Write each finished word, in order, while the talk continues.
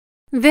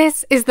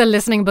This is the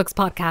Listening Books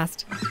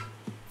Podcast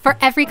for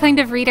every kind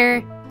of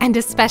reader and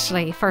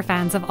especially for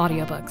fans of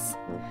audiobooks.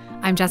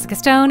 I'm Jessica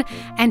Stone,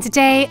 and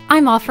today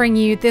I'm offering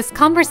you this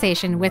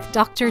conversation with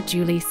Dr.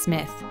 Julie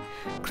Smith,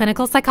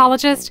 clinical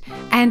psychologist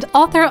and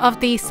author of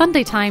the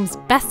Sunday Times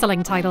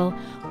bestselling title,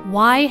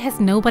 Why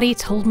Has Nobody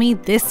Told Me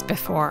This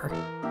Before?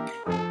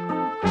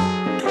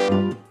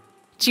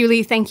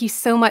 Julie, thank you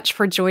so much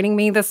for joining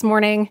me this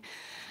morning.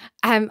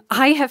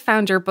 I have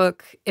found your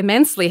book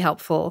immensely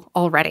helpful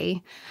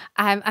already.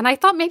 And I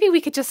thought maybe we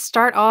could just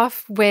start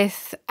off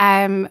with,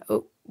 when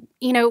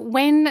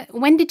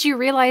did you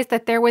realize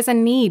that there was a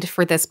need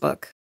for this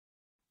book?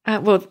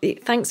 Well,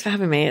 thanks for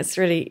having me. It's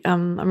really,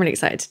 I'm really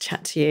excited to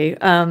chat to you.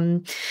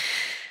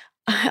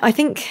 I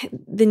think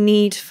the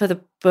need for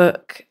the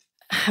book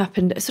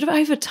happened sort of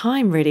over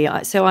time, really.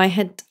 So I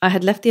had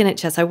left the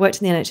NHS. I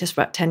worked in the NHS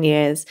for about 10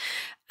 years.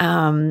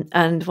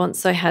 And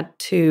once I had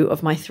 2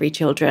 of my 3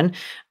 children,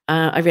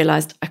 I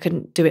realized I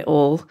couldn't do it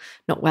all,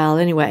 not well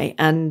anyway.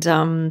 And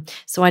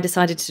so I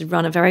decided to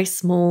run a very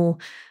small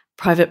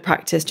private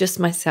practice, just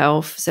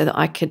myself, so that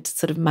I could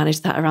sort of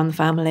manage that around the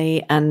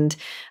family. And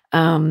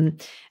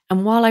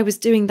while I was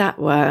doing that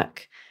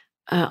work,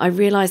 I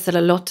realized that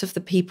a lot of the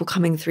people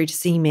coming through to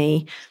see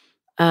me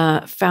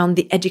found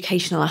the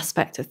educational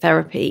aspect of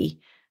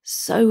therapy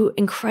so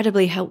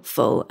incredibly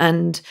helpful.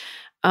 And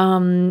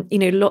and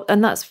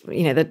that's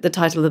the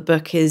title of the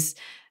book is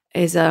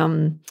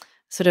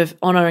sort of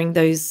honoring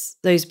those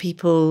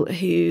people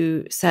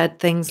who said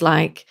things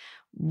like,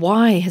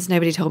 why has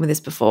nobody told me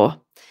this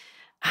before?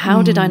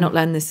 How did I not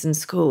learn this in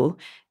school?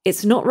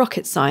 It's not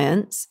rocket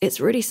science. It's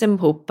really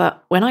simple.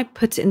 But when I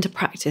put it into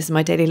practice in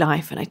my daily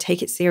life and I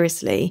take it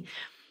seriously,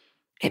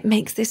 it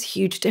makes this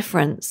huge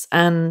difference.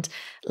 And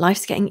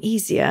life's getting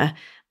easier.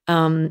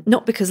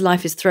 Not because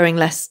life is throwing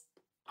less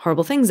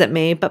horrible things at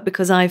me, but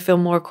because I feel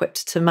more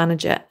equipped to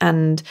manage it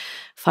and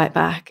fight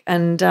back.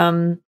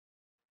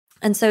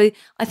 And so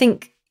I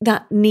think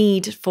that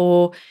need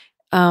for,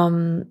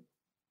 the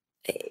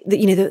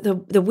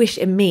wish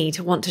in me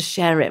to want to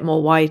share it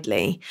more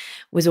widely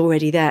was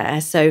already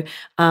there. So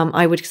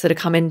I would sort of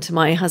come into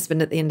my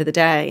husband at the end of the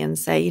day and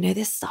say,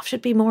 this stuff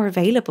should be more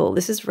available.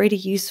 This is really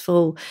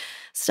useful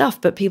stuff,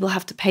 but people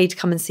have to pay to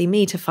come and see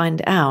me to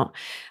find it out.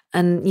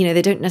 And,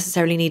 they don't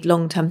necessarily need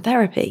long-term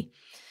therapy.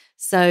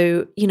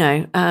 So,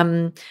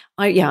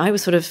 I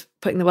was sort of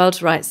putting the world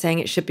to rights, saying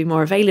it should be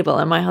more available.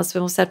 And my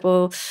husband said,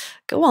 well,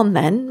 go on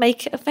then,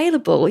 make it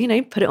available,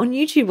 put it on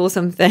YouTube or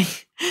something.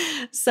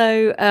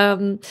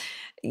 So,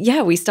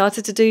 we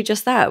started to do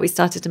just that. We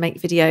started to make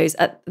videos.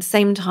 At the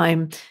same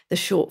time, the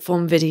short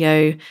form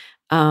video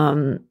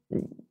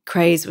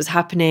craze was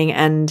happening.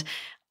 And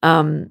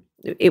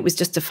it was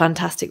just a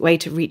fantastic way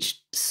to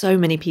reach so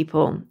many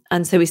people.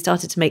 And so we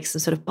started to make some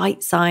sort of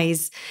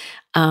bite-size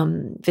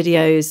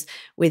videos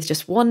with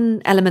just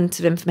one element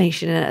of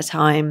information at a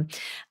time.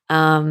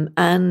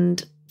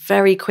 And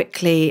very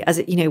quickly, as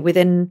it,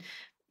 within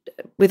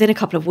a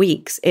couple of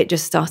weeks, it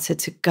just started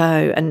to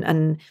go,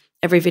 and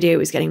every video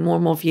was getting more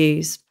and more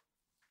views.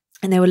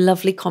 And there were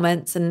lovely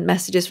comments and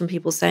messages from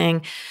people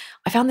saying,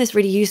 I found this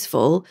really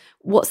useful.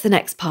 What's the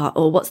next part?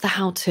 Or what's the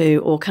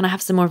how-to? Or can I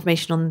have some more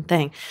information on the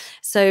thing?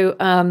 So,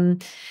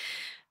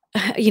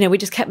 we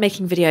just kept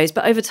making videos.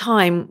 But over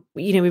time,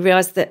 we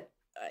realized that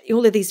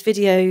all of these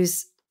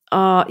videos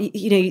are,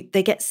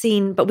 they get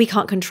seen, but we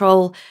can't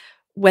control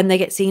when they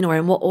get seen or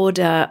in what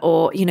order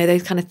or,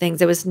 those kind of things.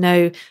 There was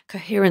no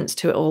coherence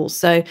to it all.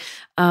 So,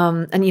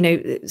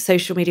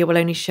 social media will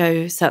only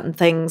show certain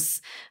things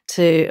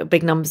to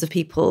big numbers of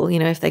people,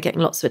 if they're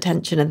getting lots of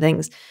attention and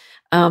things.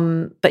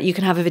 But you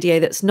can have a video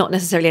that's not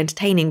necessarily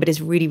entertaining, but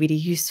is really, really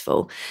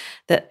useful,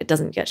 that it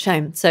doesn't get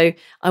shown. So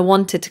I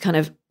wanted to kind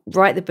of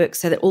write the book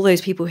so that all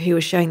those people who were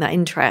showing that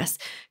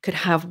interest could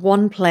have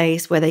one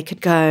place where they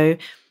could go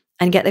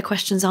and get their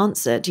questions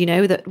answered.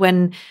 That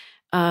when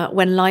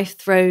life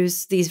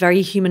throws these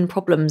very human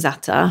problems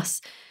at us,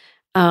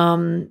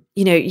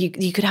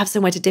 you could have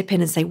somewhere to dip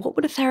in and say, what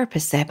would a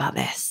therapist say about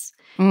this?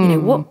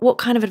 What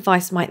kind of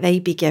advice might they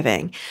be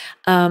giving,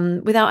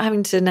 without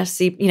having to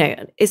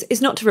necessarily,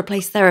 it's not to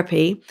replace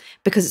therapy,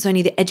 because it's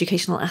only the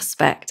educational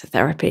aspect of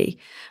therapy.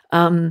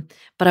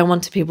 But I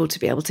wanted people to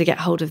be able to get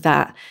hold of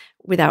that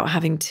without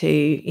having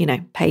to,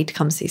 pay to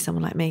come see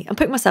someone like me. I'm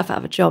putting myself out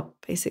of a job,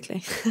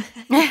 basically.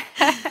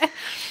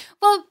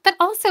 Well, but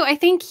also I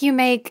think you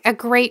make a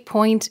great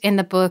point in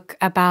the book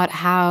about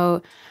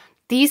how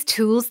these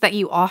tools that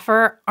you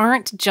offer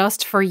aren't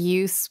just for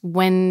use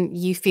when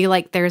you feel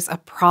like there's a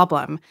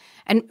problem.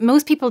 And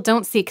most people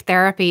don't seek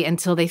therapy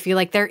until they feel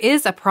like there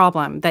is a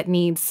problem that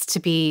needs to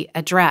be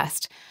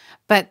addressed.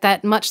 But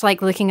that, much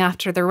like looking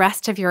after the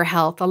rest of your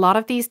health, a lot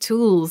of these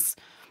tools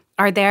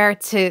are there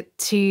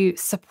to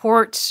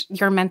support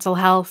your mental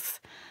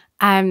health,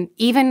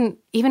 even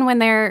when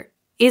there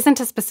isn't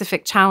a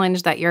specific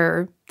challenge that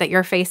you're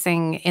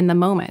facing in the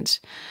moment.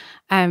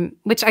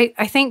 Which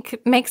I think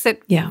makes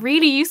it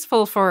really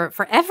useful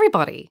for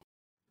everybody.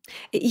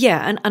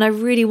 Yeah, and I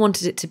really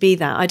wanted it to be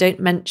that. I don't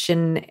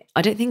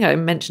think I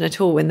mention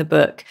at all in the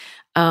book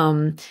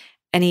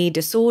any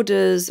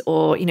disorders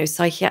or,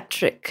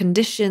 psychiatric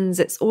conditions.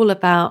 It's all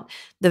about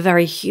the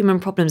very human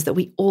problems that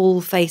we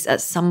all face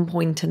at some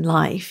point in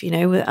life,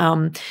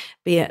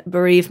 be it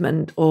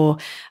bereavement or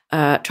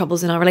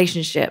troubles in our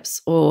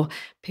relationships or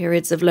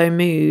periods of low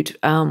mood,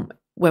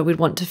 where we'd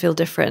want to feel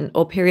different,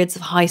 or periods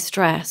of high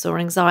stress or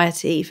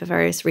anxiety for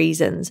various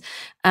reasons.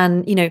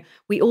 And,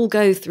 we all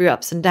go through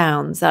ups and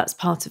downs. That's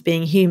part of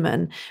being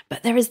human.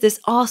 But there is this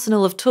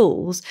arsenal of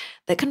tools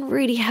that can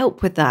really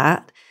help with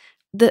that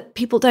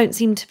people don't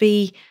seem to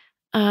be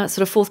sort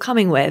of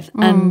forthcoming with.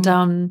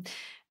 And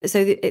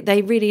so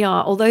they really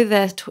are, although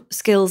they're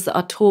skills that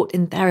are taught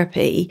in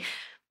therapy,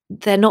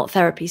 they're not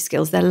therapy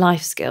skills, they're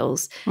life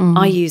skills.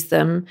 I use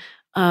them.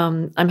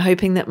 I'm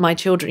hoping that my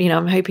children,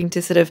 I'm hoping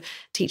to sort of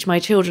teach my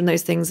children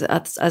those things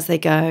as they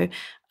go.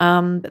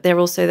 But they're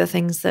also the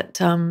things that,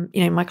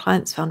 my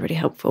clients found really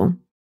helpful.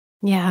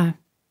 Yeah.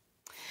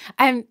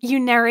 You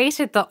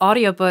narrated the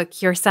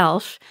audiobook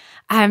yourself.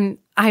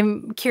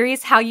 I'm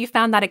curious how you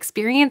found that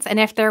experience and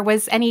if there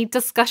was any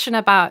discussion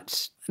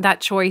about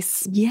that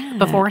choice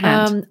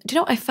beforehand. Do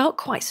you know, I felt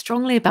quite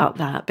strongly about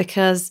that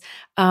because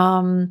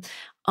I'm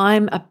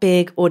a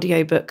big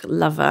audiobook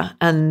lover,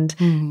 and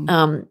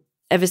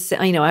ever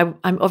since,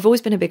 I've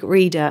always been a big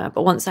reader,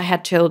 but once I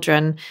had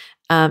children,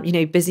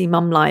 busy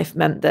mum life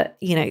meant that,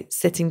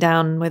 sitting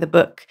down with a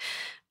book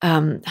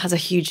has a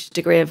huge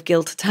degree of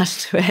guilt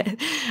attached to it.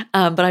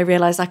 But I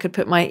realized I could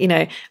put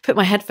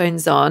my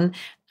headphones on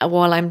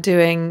while I'm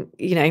doing,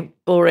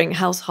 boring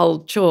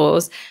household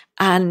chores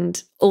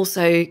and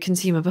also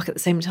consume a book at the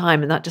same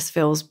time. And that just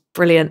feels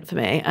brilliant for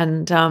me.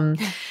 And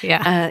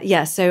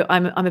so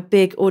I'm a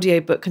big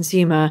audiobook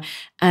consumer,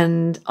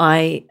 and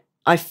I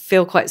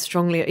feel quite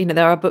strongly,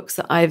 there are books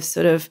that I've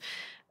sort of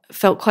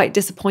felt quite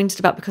disappointed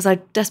about because I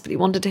desperately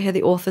wanted to hear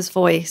the author's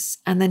voice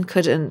and then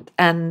couldn't.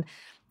 And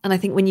I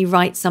think when you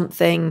write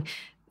something,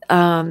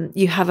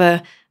 you have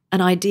an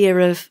idea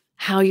of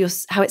how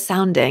it's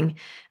sounding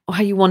or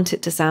how you want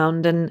it to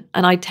sound. And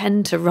I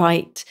tend to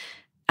write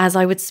as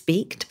I would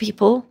speak to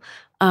people.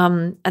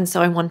 And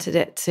so I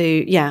wanted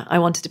to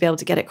be able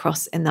to get it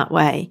across in that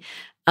way.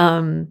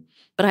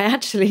 But I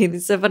actually,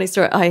 it's a funny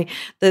story.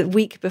 The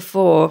week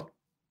before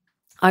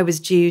I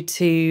was due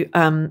to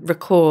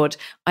record,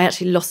 I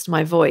actually lost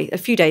my voice. A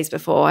few days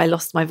before, I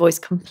lost my voice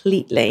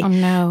completely. Oh,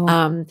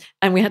 no.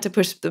 And we had to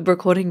push the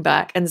recording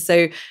back. And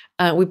so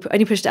we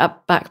only pushed it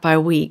back by a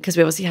week because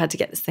we obviously had to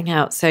get this thing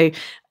out. So,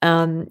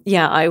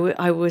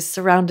 I was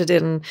surrounded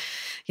in,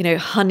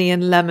 honey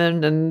and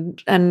lemon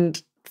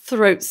and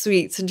throat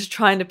sweets and just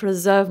trying to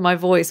preserve my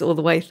voice all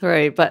the way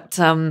through. But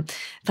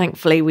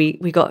thankfully,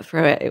 we got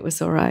through it. It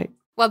was all right.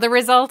 Well, the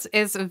result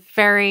is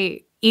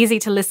very easy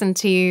to listen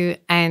to,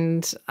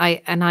 and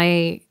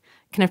I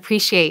can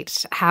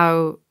appreciate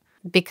how,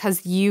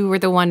 because you were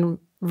the one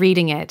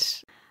reading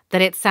it,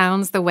 that it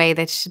sounds the way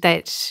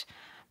that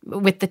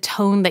with the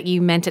tone that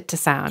you meant it to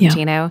sound,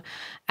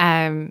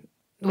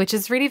 which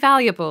is really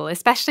valuable,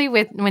 especially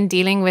when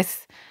dealing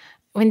with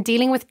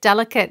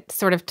delicate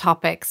sort of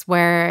topics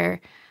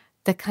where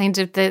the kind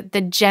of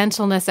the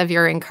gentleness of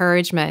your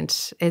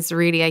encouragement is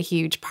really a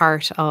huge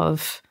part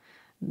of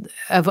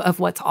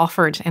what's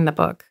offered in the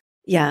book.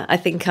 Yeah, I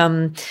think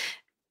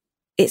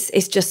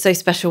it's just so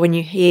special when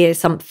you hear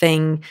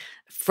something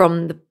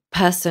from the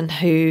person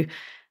who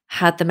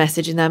had the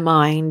message in their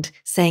mind,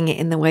 saying it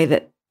in the way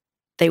that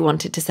they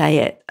wanted to say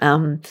it.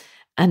 And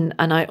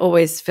I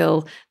always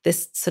feel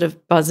this sort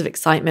of buzz of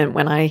excitement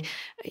when I,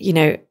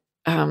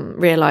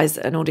 realize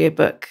that an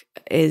audiobook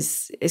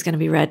is going to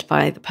be read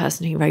by the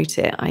person who wrote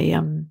it. I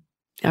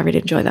really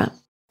enjoy that.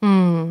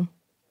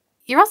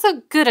 You're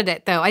also good at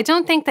it, though. I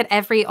don't think that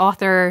every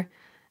author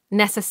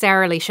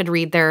necessarily should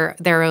read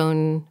their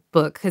own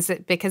book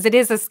because it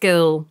is a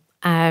skill,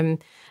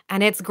 and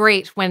it's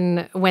great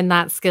when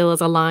that skill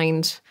is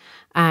aligned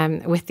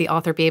with the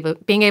author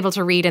being able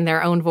to read in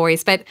their own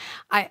voice. But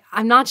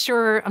I'm not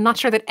sure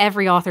that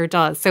every author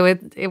does. So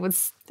it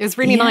was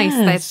really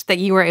nice that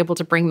you were able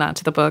to bring that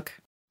to the book.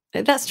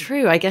 That's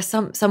true. I guess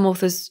some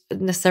authors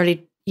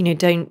necessarily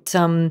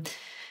don't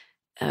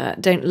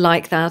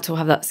like that or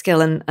have that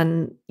skill,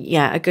 and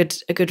a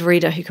good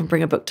reader who can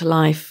bring a book to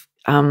life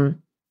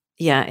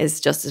is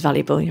just as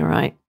valuable. You're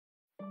right.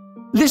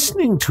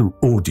 Listening to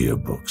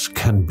audiobooks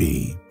can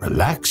be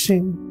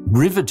relaxing,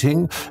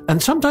 riveting,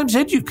 and sometimes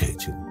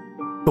educating.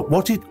 But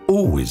what it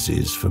always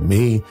is for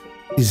me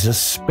is a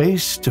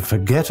space to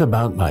forget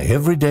about my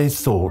everyday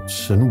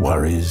thoughts and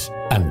worries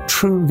and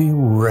truly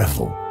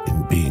revel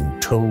in being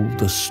told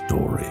the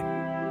story.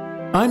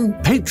 I'm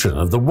patron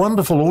of the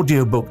wonderful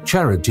audiobook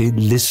charity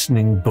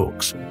Listening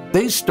Books.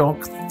 They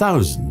stock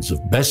thousands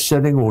of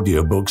best-selling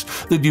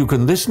audiobooks that you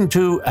can listen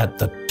to at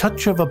the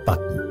touch of a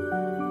button.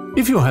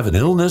 If you have an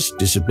illness,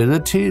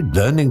 disability,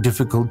 learning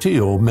difficulty,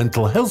 or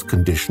mental health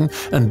condition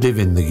and live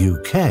in the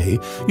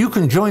UK, you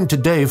can join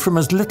today from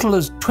as little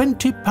as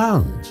 £20.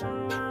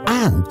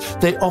 And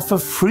they offer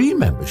free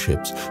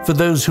memberships for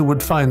those who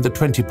would find the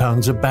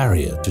 £20 a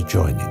barrier to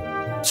joining.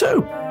 So,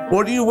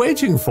 what are you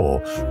waiting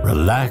for?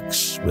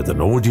 Relax with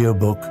an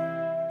audiobook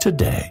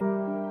today.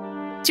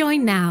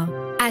 Join now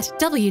at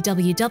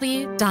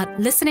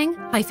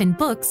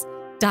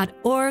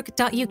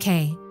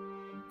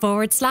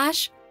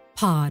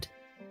www.listening-books.org.uk/pod.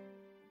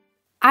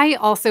 I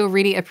also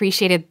really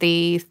appreciated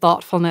the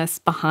thoughtfulness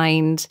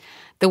behind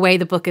the way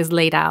the book is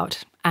laid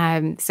out.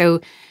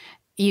 So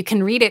you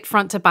can read it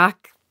front to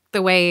back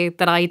the way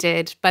that I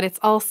did, but it's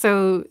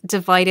also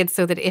divided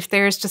so that if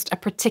there's just a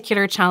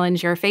particular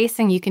challenge you're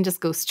facing, you can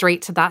just go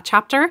straight to that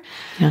chapter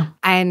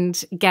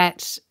and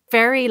get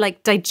very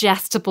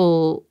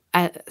digestible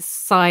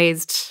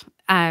sized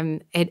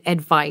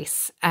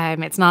advice.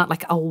 It's not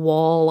like a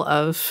wall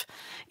of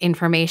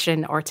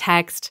information or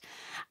text.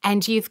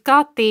 And you've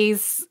got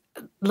these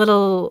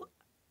little,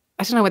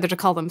 I don't know whether to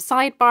call them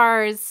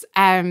sidebars.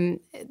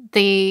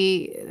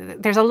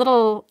 There's a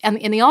little,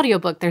 in the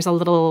audiobook, there's a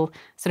little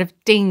sort of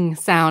ding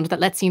sound that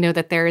lets you know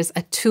that there's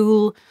a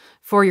tool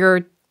for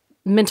your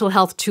mental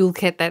health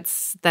toolkit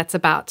that's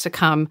about to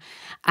come.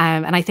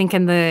 And I think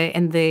in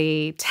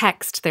the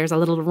text, there's a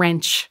little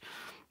wrench.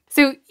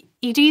 So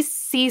you do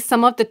see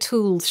some of the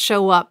tools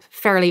show up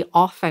fairly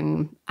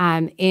often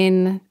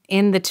in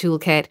the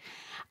toolkit.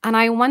 And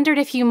I wondered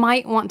if you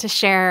might want to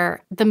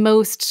share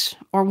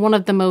one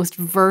of the most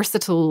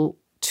versatile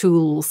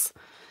tools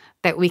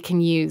that we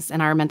can use in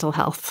our mental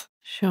health.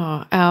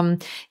 Sure. So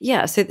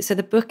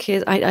the book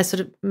is, I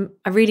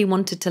really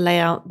wanted to lay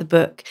out the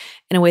book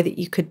in a way that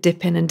you could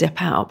dip in and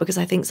dip out, because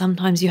I think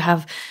sometimes you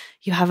have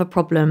a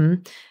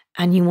problem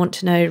and you want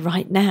to know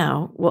right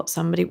now what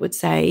somebody would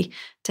say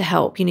to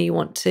help. You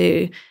want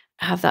to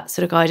have that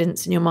sort of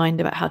guidance in your mind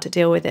about how to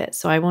deal with it.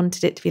 So I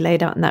wanted it to be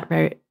laid out in that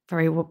very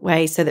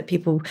way so that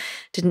people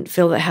didn't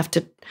feel they have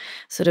to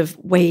sort of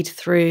wade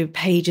through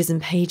pages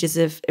and pages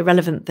of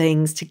irrelevant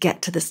things to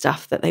get to the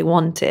stuff that they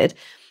wanted.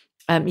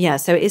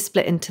 So it is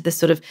split into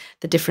the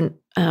different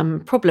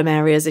problem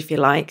areas, if you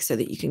like, so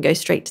that you can go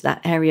straight to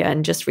that area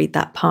and just read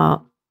that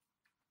part.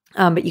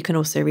 But you can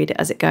also read it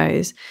as it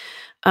goes.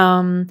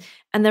 And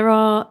there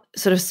are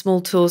sort of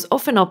small tools.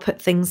 Often I'll put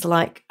things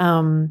like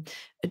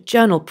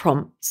journal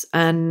prompts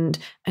and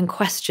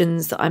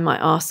questions that I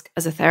might ask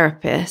as a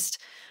therapist.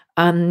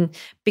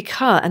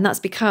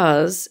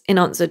 Because in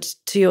answer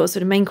to your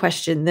sort of main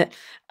question, that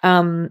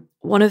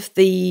one of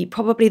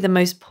probably the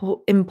most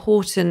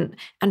important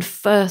and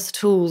first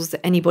tools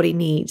that anybody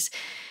needs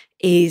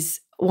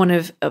is one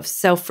of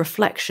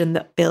self-reflection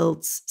that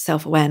builds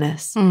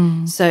self-awareness.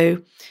 So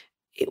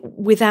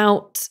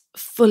without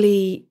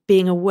fully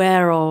being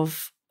aware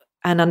of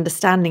and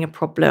understanding a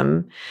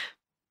problem,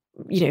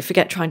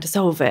 forget trying to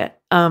solve it.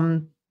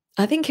 I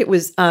think it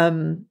was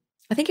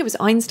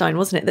Einstein,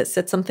 wasn't it, that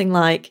said something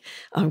like,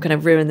 I'm going to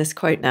ruin this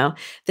quote now,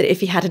 that if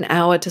he had an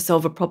hour to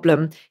solve a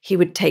problem, he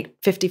would take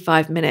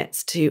 55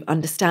 minutes to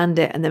understand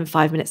it and then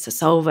 5 minutes to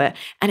solve it.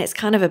 And it's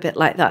kind of a bit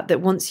like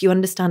that once you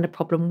understand a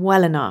problem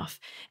well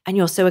enough and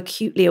you're so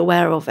acutely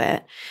aware of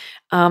it,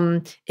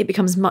 it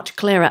becomes much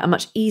clearer and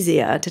much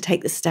easier to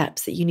take the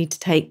steps that you need to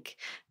take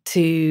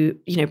to,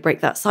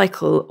 break that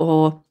cycle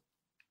or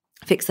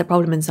fix the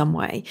problem in some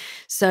way.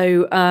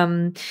 So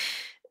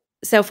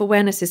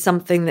self-awareness is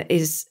something that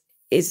is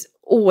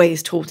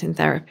always taught in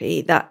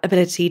therapy, that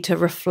ability to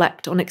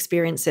reflect on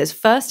experiences,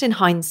 first in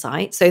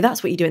hindsight. So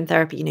that's what you do in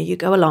therapy. You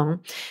go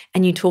along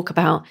and you talk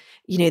about,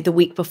 the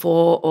week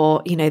before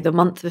or, the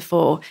month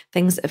before,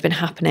 things that have been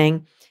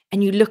happening.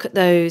 And you look at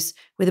those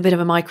with a bit of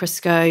a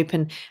microscope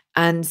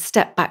and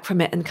step back from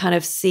it and kind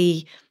of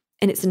see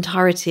in its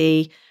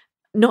entirety,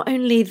 not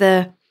only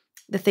the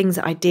things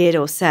that I did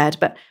or said,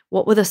 but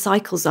what were the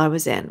cycles I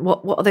was in?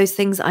 What are those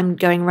things I'm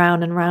going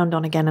round and round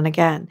on again and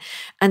again?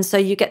 And so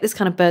you get this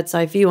kind of bird's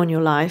eye view on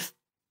your life.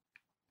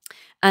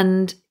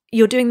 And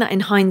you're doing that in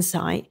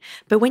hindsight.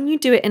 But when you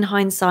do it in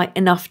hindsight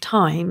enough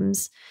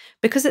times,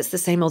 because it's the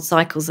same old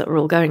cycles that we're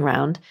all going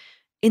round,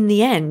 in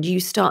the end, you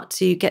start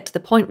to get to the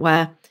point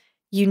where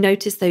you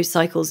notice those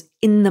cycles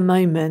in the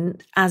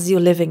moment as you're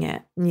living it.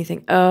 And you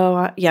think,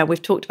 oh, yeah,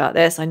 we've talked about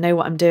this. I know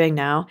what I'm doing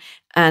now.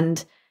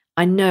 And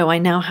I know I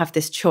now have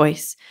this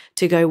choice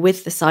to go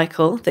with the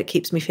cycle that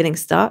keeps me feeling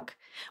stuck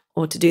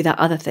or to do that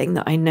other thing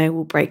that I know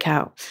will break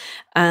out.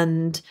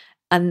 And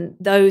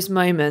those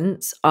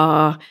moments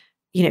are,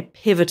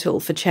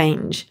 pivotal for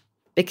change.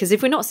 Because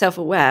if we're not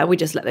self-aware, we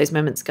just let those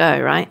moments go,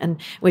 right? And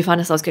we find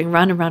ourselves going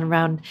round and round and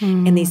round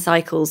in these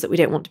cycles that we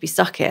don't want to be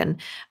stuck in,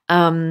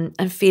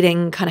 and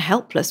feeling kind of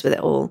helpless with it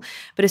all.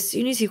 But as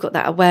soon as you've got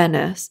that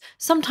awareness,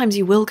 sometimes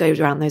you will go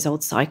around those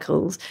old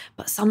cycles,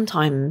 but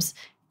sometimes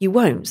you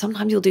won't.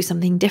 Sometimes you'll do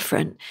something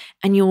different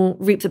and you'll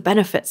reap the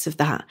benefits of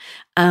that.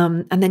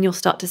 And then you'll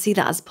start to see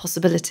that as a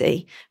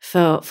possibility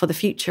for the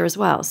future as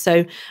well.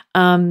 So,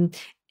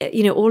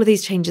 all of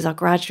these changes are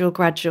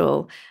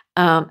gradual,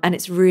 and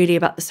it's really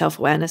about the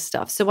self-awareness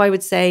stuff. So I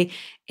would say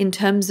in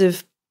terms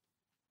of,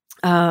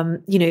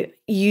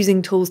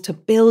 using tools to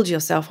build your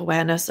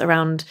self-awareness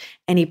around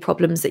any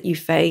problems that you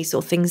face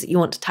or things that you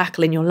want to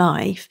tackle in your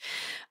life,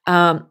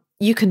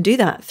 you can do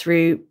that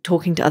through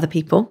talking to other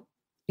people.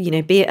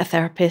 be it a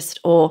therapist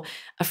or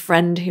a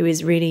friend who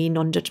is really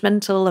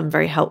non-judgmental and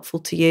very helpful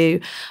to you.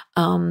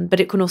 But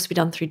it can also be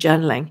done through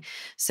journaling.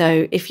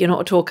 So if you're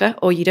not a talker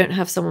or you don't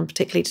have someone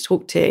particularly to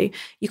talk to,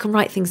 you can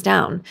write things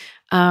down.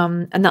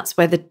 And that's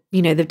where the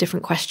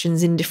different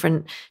questions in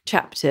different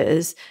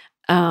chapters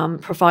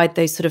provide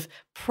those sort of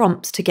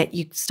prompts to get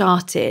you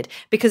started,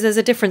 because there's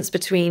a difference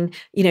between,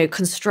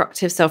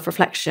 constructive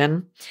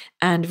self-reflection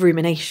and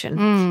rumination.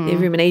 The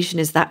rumination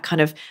is that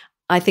kind of,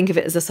 I think of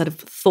it as a sort of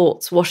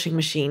thoughts washing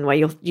machine where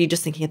you're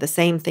just thinking of the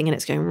same thing and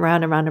it's going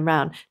round and round and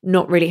round,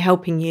 not really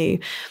helping you.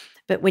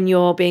 But when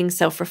you're being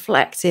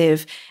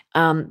self-reflective,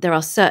 there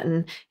are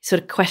certain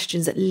sort of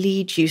questions that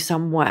lead you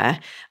somewhere,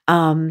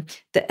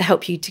 that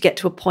help you to get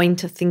to a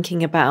point of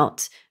thinking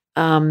about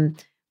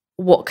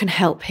what can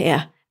help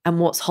here and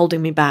what's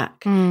holding me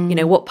back.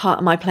 What part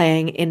am I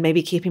playing in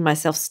maybe keeping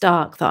myself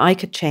stuck that I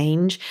could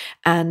change,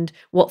 and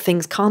what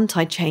things can't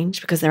I change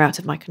because they're out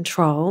of my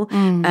control,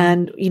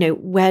 and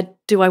where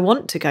do I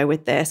want to go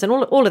with this, and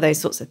all of those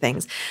sorts of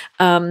things.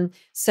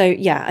 So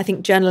yeah, I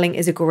think journaling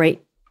is a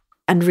great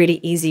and really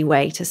easy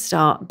way to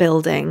start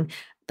building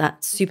that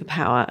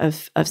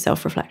superpower of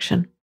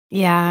self-reflection.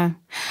 Yeah.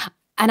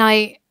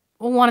 And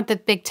one of the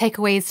big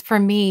takeaways for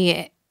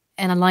me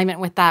in alignment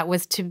with that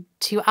was to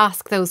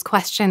ask those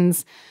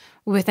questions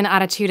with an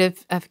attitude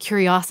of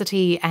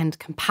curiosity and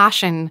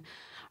compassion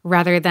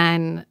rather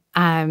than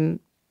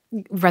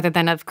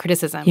of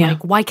criticism. Yeah.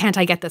 Like, why can't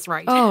I get this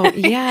right? Oh,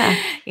 yeah.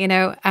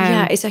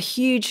 Yeah, it's a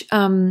huge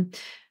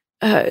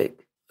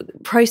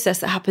process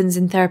that happens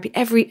in therapy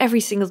every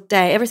single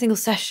day, every single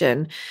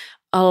session.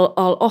 I'll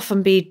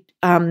often be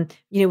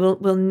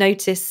we'll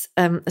notice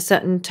a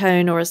certain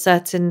tone or a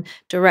certain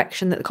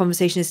direction that the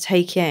conversation is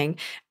taking,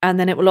 and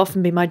then it will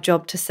often be my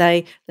job to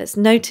say, let's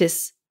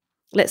notice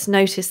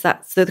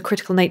that, so the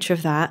critical nature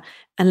of that,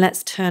 and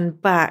let's turn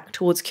back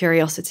towards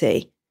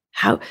curiosity.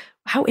 How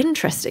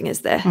interesting is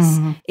this?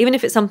 Even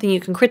if it's something you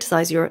can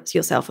criticize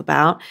yourself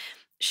about,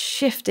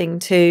 shifting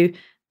to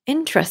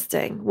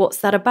interesting. What's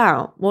that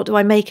about? What do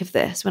I make of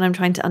this when I'm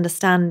trying to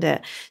understand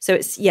it? So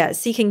it's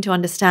seeking to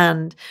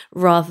understand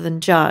rather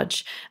than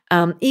judge.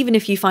 Even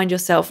if you find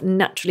yourself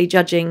naturally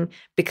judging,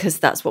 because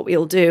that's what we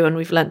all do, and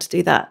we've learned to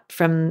do that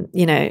from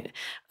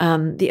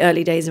the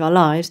early days of our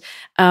lives.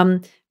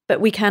 But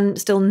we can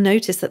still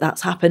notice that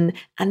that's happened,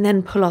 and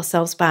then pull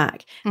ourselves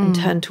back and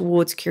turn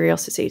towards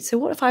curiosity. So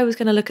what if I was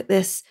going to look at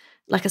this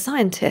like a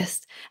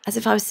scientist, as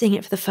if I was seeing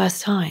it for the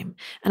first time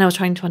and I was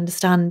trying to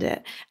understand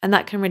it? And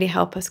that can really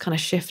help us kind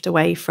of shift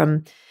away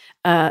from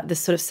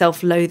this sort of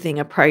self-loathing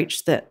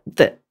approach that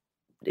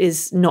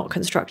is not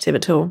constructive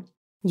at all.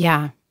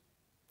 Yeah.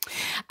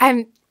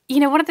 One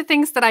of the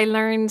things that I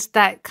learned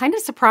that kind of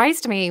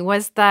surprised me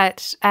was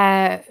that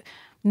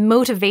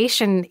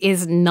motivation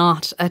is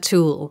not a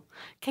tool.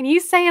 Can you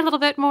say a little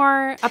bit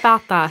more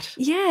about that?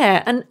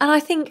 Yeah, and I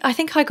think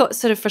I got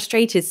sort of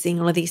frustrated seeing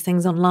all of these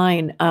things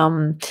online.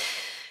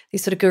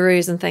 These sort of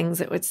gurus and things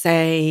that would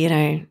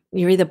say,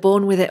 you're either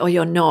born with it or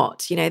you're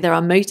not. There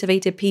are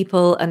motivated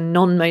people and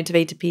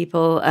non-motivated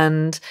people,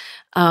 and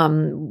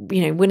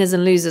winners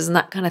and losers and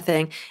that kind of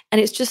thing.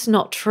 And it's just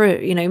not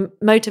true.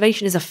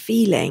 Motivation is a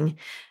feeling,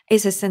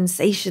 it's a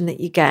sensation that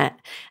you get,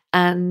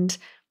 and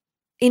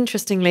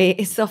interestingly,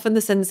 it's often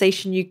the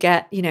sensation you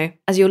get,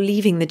 as you're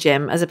leaving the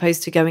gym as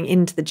opposed to going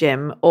into the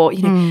gym, or,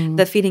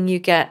 the feeling you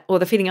get, or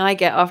the feeling I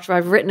get after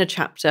I've written a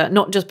chapter,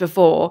 not just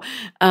before.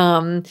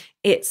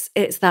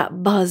 It's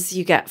that buzz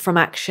you get from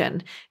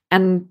action,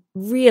 and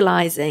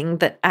realizing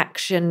that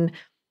action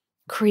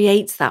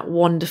creates that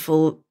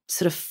wonderful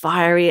sort of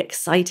fiery,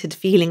 excited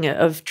feeling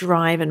of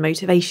drive and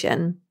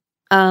motivation,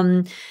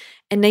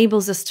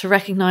 enables us to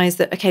recognize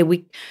that, okay,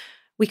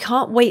 we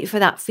can't wait for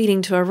that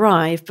feeling to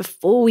arrive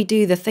before we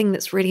do the thing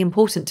that's really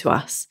important to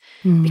us,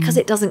 because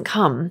it doesn't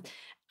come.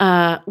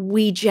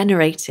 We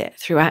generate it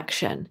through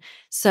action.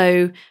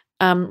 So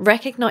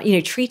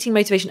recognize, treating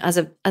motivation as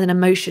an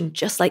emotion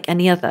just like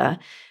any other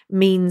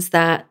means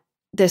that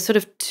there's sort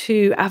of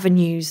two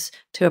avenues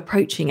to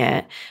approaching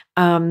it.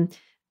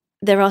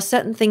 There are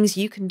certain things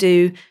you can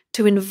do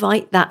to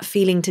invite that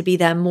feeling to be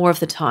there more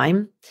of the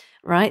time,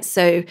 right?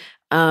 So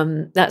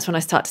that's when I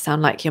start to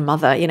sound like your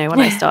mother, when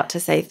I start to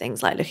say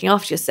things like looking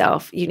after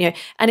yourself,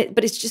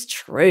 but it's just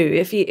true.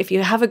 If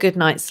you have a good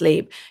night's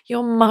sleep,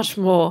 you're much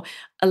more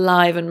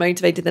alive and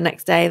motivated the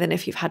next day than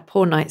if you've had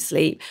poor night's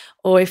sleep.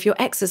 Or if you're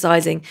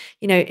exercising,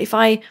 if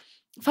I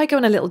go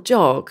on a little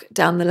jog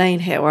down the lane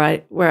here where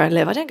I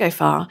live, I don't go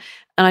far,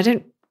 and I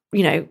don't,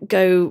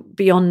 go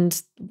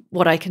beyond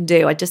what I can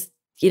do. I just,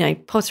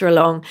 potter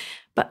along.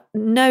 But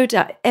no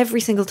doubt,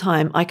 every single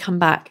time I come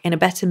back in a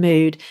better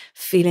mood,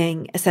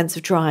 feeling a sense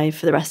of drive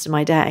for the rest of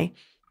my day.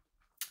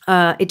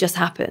 It just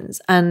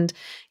happens. And,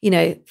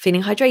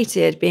 feeling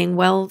hydrated, being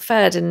well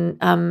fed, and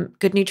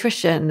good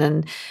nutrition,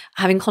 and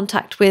having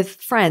contact with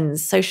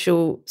friends,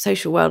 social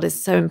world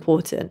is so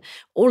important.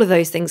 All of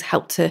those things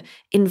help to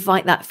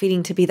invite that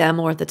feeling to be there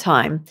more of the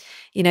time.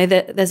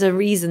 There's a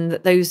reason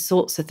that those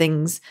sorts of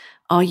things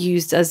are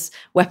used as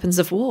weapons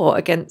of war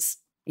against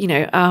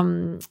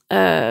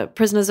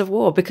prisoners of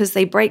war, because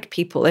they break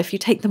people. If you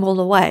take them all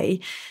away,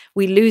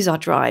 we lose our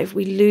drive,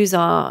 we lose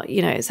our,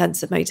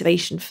 sense of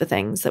motivation for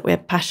things that we're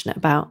passionate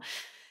about.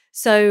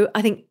 So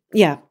I think,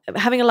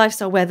 having a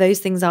lifestyle where those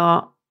things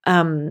are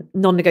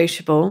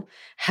non-negotiable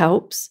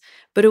helps,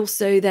 but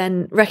also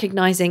then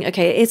recognizing,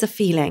 okay, it is a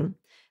feeling.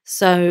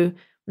 So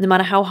no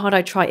matter how hard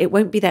I try, it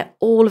won't be there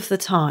all of the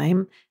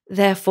time.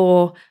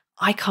 Therefore,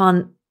 I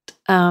can't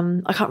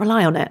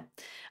rely on it.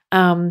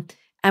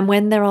 And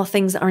when there are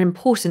things that are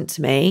important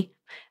to me,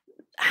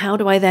 how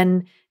do I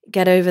then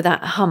get over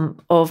that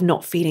hump of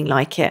not feeling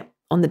like it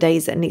on the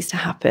days that it needs to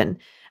happen?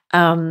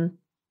 And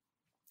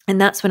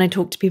that's when I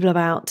talk to people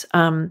about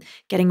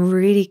getting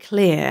really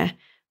clear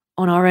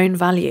on our own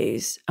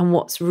values and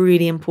what's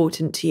really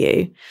important to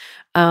you,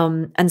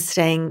 and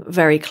staying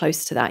very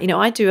close to that.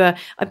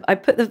 I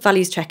put the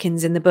values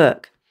check-ins in the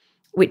book,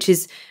 which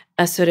is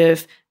a sort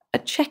of a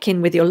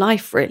check-in with your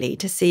life, really,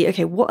 to see,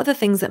 okay, what are the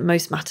things that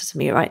most matter to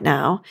me right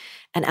now?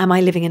 And am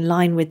I living in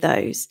line with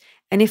those?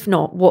 And if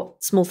not,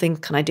 what small things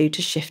can I do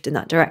to shift in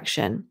that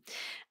direction?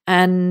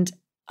 And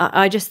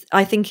I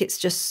think it's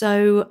just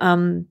so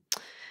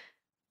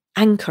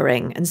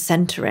anchoring and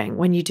centering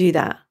when you do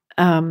that.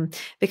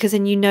 Because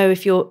then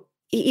if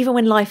even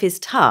when life is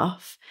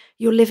tough,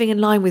 you're living in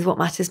line with what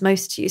matters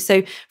most to you.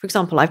 So, for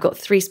example, I've got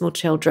 3 small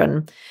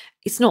children.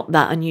 It's not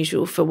that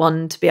unusual for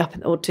one to be up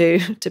or two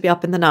to be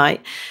up in the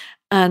night.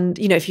 And,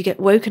 if you get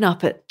woken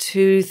up at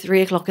 2,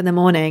 3 o'clock in the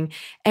morning,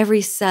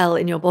 every cell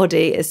in your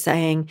body is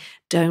saying,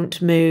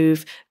 don't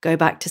move, go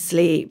back to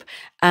sleep.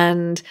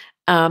 And,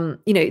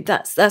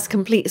 that's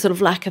complete sort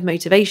of lack of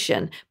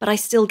motivation. But I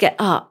still get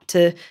up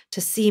to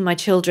see my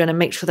children and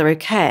make sure they're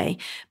okay,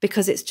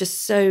 because it's just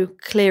so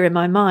clear in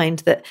my mind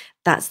that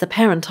that's the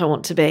parent I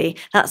want to be.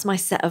 That's my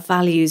set of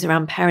values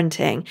around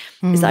parenting,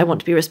 is that I want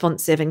to be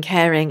responsive and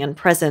caring and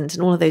present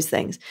and all of those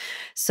things.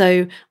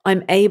 So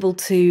I'm able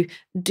to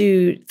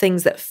do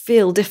things that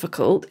feel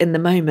difficult in the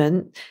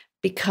moment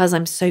because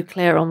I'm so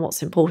clear on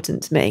what's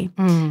important to me.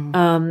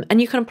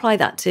 And you can apply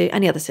that to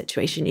any other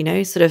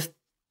situation, sort of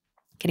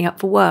getting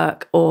up for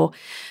work or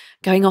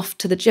going off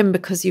to the gym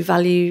because you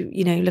value,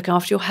 looking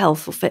after your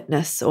health or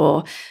fitness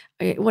or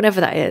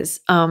whatever that is.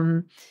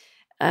 So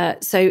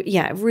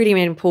really,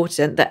 really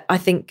important that I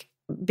think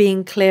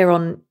being clear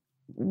on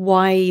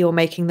why you're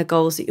making the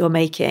goals that you're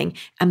making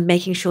and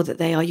making sure that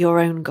they are your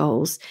own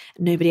goals,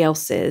 nobody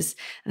else's,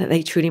 and that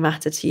they truly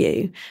matter to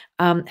you,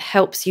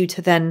 helps you to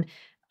then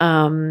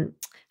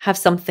have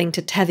something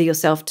to tether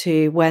yourself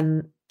to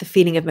when the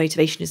feeling of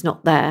motivation is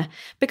not there.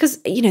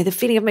 Because, the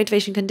feeling of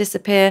motivation can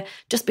disappear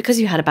just because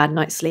you had a bad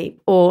night's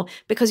sleep or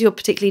because you're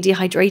particularly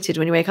dehydrated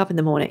when you wake up in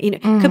the morning.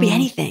 It could be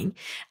anything.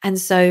 And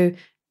so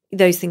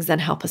those things then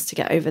help us to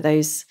get over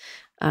those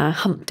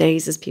hump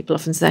days, as people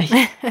often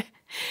say.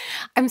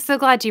 I'm so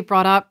glad you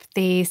brought up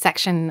the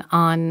section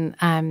on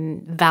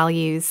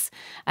values,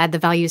 the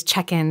values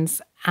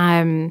check-ins,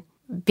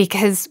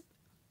 because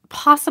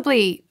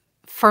possibly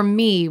for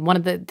me, one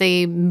of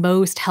the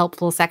most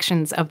helpful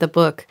sections of the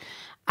book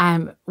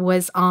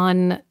was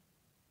on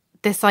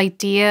this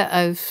idea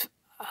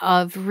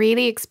of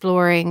really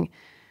exploring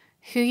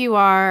who you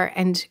are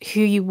and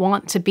who you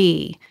want to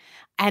be,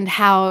 and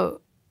how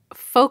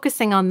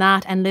focusing on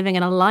that and living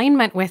in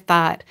alignment with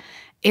that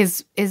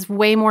is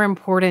way more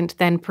important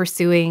than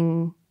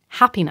pursuing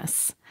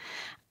happiness.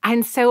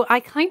 And so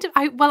I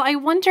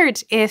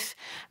wondered if,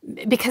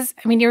 because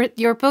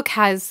your book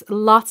has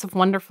lots of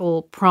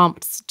wonderful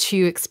prompts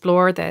to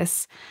explore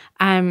this.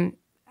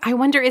 I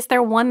wonder, is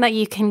there one that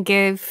you can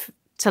give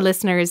to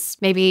listeners,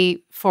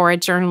 maybe for a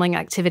journaling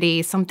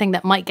activity, something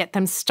that might get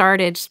them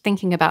started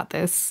thinking about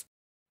this?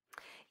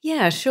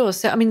 Yeah, sure.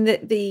 So,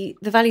 the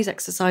values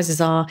exercises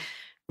are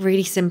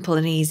really simple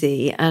and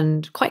easy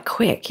and quite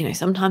quick.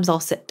 Sometimes I'll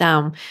sit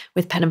down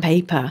with pen and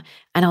paper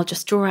and I'll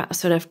just draw out a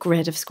sort of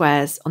grid of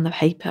squares on the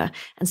paper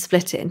and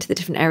split it into the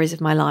different areas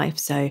of my life.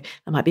 So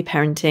that might be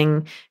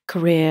parenting,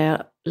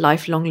 career,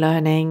 lifelong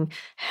learning,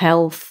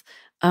 health,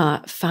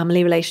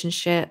 family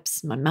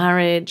relationships, my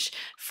marriage,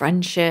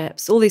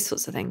 friendships, all these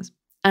sorts of things.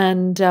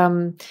 And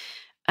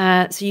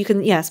so you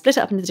can, split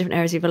it up into different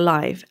areas of your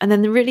life. And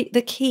then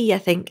the key, I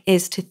think,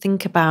 is to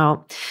think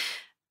about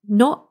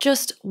not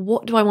just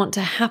what do I want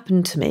to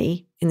happen to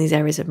me in these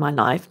areas of my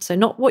life. So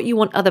not what you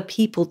want other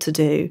people to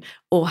do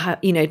or how,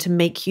 to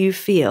make you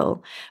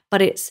feel,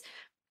 but it's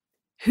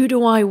who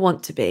do I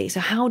want to be? So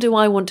how do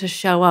I want to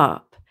show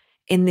up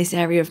in this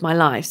area of my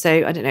life?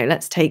 So I don't know,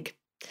 let's take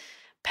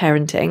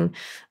parenting.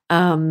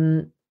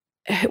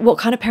 What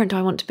kind of parent do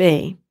I want to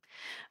be?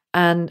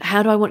 And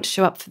how do I want to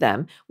show up for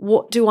them?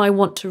 What do I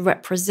want to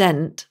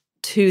represent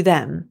to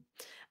them?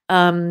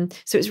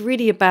 So it's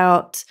really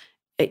about,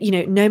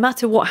 no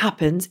matter what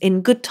happens,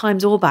 in good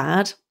times or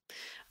bad,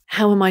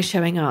 how am I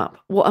showing up?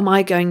 What am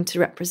I going to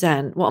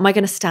represent? What am I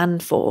going to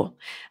stand for?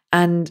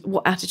 And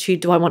what attitude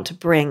do I want to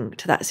bring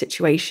to that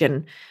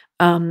situation?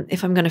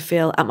 If I'm going to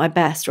feel at my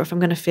best, or if I'm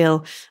going to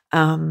feel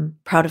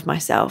proud of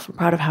myself and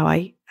proud of how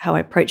I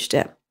approached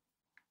it.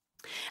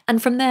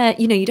 And from there,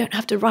 you don't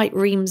have to write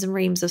reams and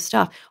reams of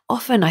stuff.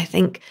 Often, I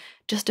think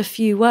just a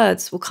few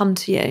words will come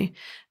to you.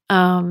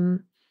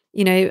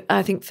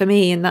 I think for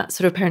me in that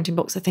sort of parenting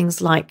box are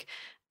things like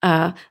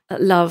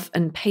love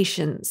and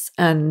patience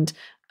and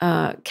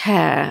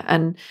care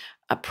and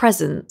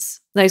presence,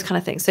 those kind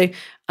of things. So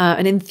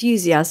an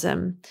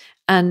enthusiasm.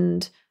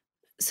 And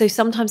so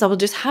sometimes I will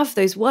just have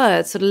those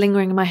words sort of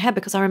lingering in my head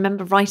because I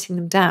remember writing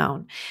them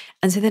down.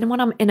 And so then when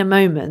I'm in a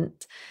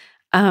moment,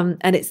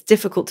 and it's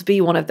difficult to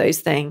be one of those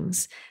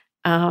things,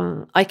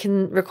 I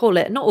can recall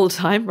it, not all the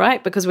time,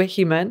 right? Because we're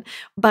human,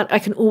 but I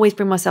can always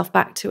bring myself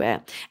back to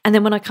it. And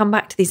then when I come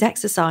back to these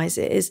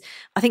exercises,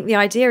 I think the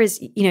idea is,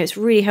 it's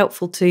really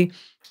helpful to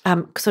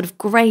sort of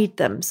grade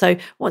them. So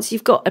once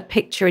you've got a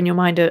picture in your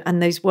mind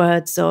and those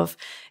words of,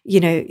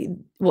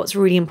 what's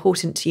really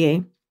important to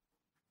you,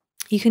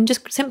 you can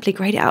just simply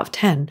grade it out of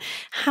 10.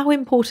 How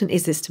important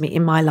is this to me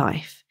in my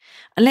life?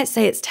 And let's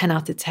say it's 10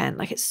 out of 10.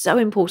 Like, it's so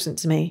important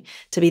to me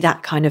to be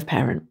that kind of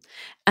parent.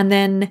 And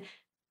then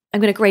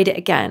I'm going to grade it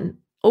again,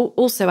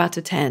 also out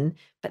of 10.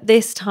 But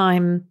this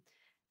time,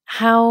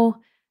 how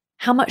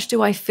much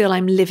do I feel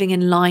I'm living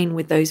in line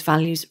with those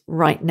values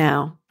right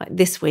now, like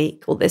this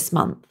week or this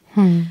month?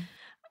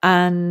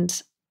 And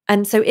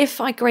so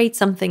if I grade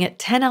something at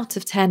 10 out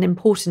of 10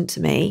 important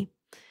to me,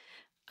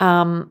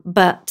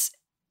 but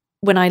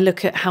when I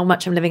look at how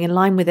much I'm living in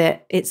line with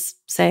it, it's,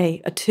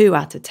 say, a 2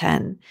 out of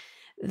 10,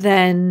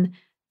 then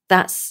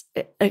that's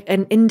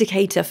an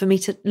indicator for me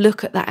to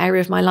look at that area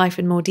of my life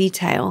in more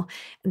detail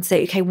and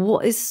say, okay,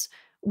 what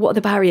are the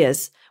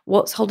barriers?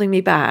 What's holding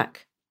me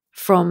back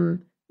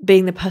from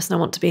being the person I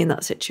want to be in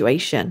that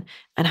situation?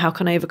 And how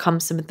can I overcome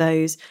some of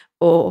those?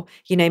 Or,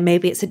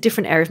 maybe it's a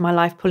different area of my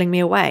life pulling me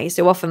away.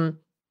 So often,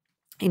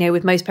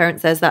 with most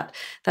parents, there's that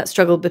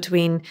struggle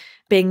between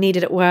being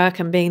needed at work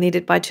and being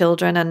needed by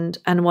children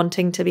and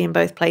wanting to be in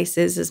both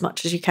places as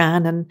much as you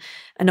can and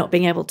not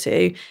being able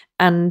to.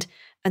 And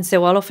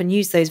so I'll often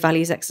use those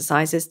values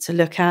exercises to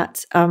look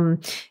at, am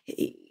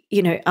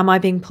I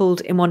being pulled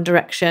in one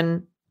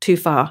direction too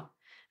far?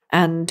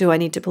 And do I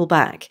need to pull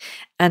back?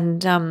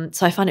 And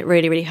so I find it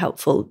really, really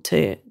helpful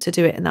to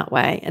do it in that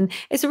way. And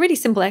it's a really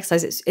simple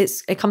exercise.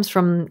 It comes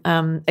from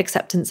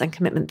acceptance and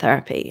commitment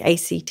therapy,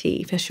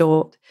 ACT for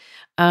short.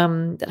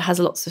 That has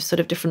lots of sort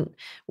of different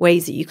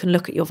ways that you can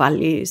look at your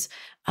values.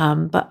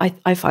 But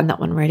I find that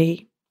one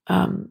really,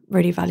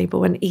 really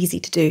valuable and easy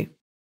to do.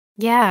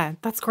 Yeah,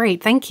 that's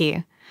great. Thank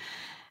you.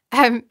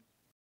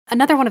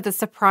 Another one of the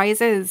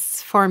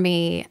surprises for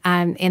me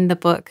in the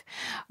book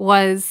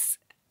was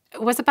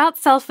about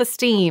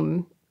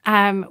self-esteem,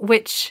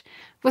 which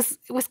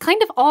was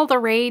kind of all the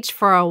rage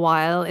for a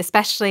while,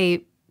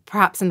 especially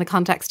perhaps in the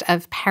context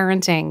of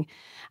parenting.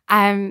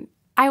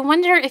 I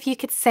wonder if you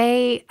could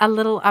say a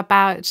little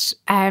about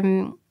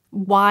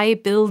why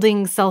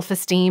building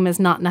self-esteem is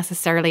not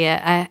necessarily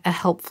a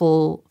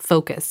helpful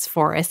focus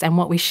for us and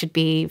what we should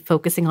be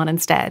focusing on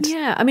instead.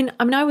 Yeah, I mean,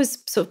 I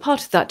was sort of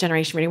part of that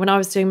generation, really. When I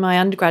was doing my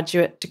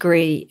undergraduate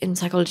degree in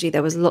psychology,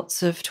 there was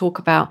lots of talk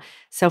about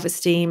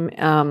self-esteem,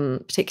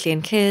 particularly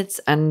in kids,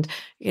 and,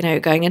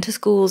 going into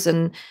schools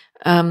and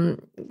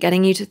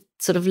getting you to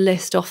sort of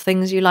list off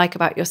things you like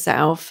about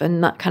yourself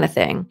and that kind of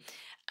thing.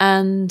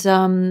 And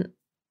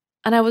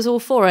I was all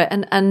for it.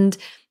 And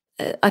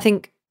I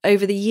think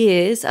over the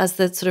years, as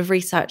the sort of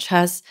research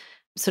has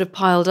sort of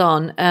piled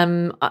on,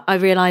 I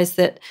realized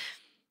that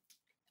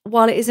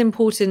while it is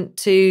important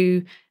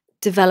to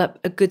develop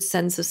a good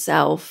sense of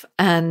self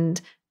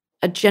and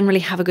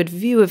generally have a good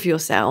view of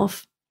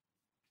yourself,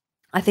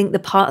 I think the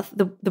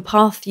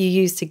path you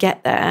use to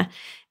get there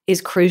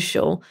is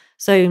crucial.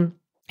 So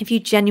if you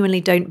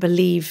genuinely don't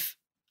believe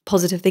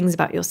positive things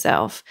about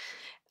yourself,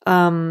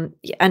 and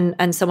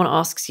someone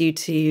asks you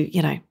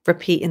to,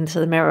 repeat into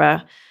the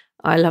mirror,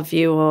 I love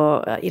you,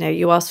 or,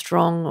 you are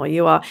strong,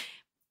 or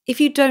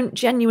if you don't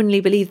genuinely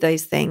believe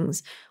those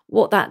things,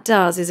 what that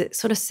does is it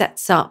sort of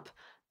sets up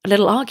a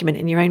little argument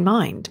in your own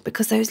mind,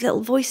 because those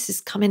little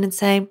voices come in and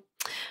say,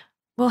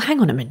 well, hang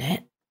on a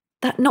minute,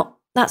 that's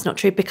not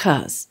true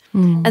because.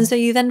 And so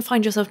you then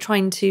find yourself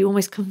trying to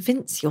almost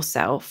convince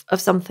yourself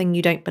of something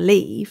you don't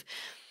believe.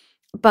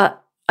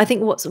 But I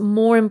think what's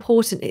more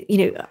important,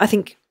 I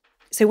think,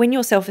 so when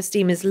your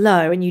self-esteem is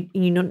low and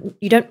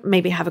you don't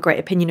maybe have a great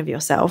opinion of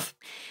yourself,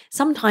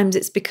 sometimes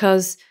it's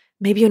because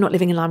maybe you're not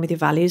living in line with your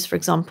values, for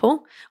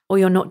example, or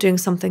you're not doing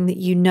something that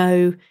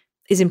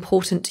is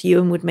important to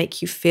you and would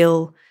make you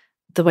feel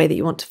the way that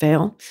you want to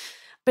feel.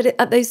 But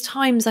at those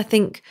times, I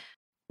think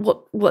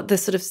what the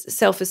sort of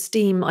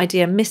self-esteem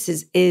idea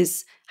misses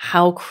is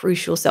how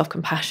crucial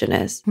self-compassion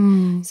is.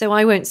 So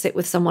I won't sit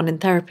with someone in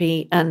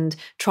therapy and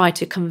try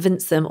to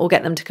convince them or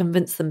get them to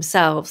convince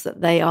themselves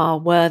that they are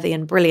worthy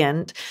and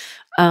brilliant.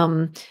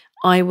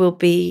 I will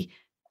be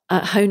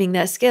honing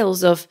their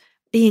skills of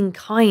being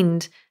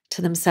kind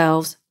to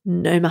themselves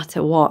no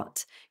matter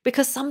what.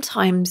 Because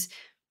sometimes,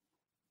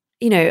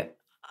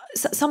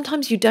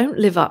 sometimes you don't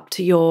live up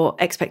to your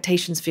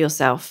expectations for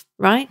yourself,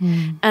 right?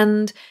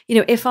 And,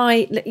 if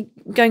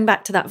going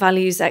back to that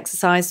values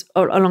exercise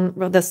or along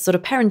the sort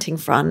of parenting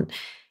front,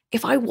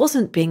 if I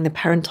wasn't being the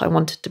parent I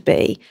wanted to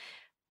be,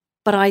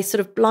 but I sort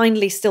of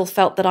blindly still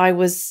felt that I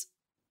was,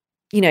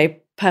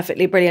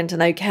 perfectly brilliant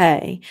and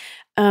okay,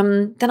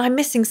 then I'm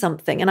missing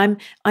something, and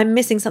I'm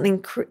missing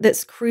something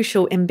that's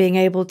crucial in being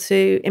able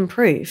to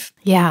improve.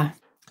 Yeah.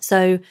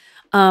 So,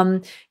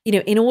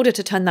 in order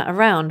to turn that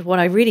around, what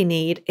I really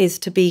need is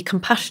to be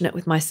compassionate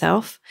with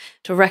myself,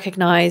 to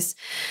recognize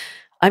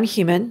I'm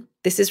human.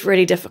 This is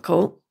really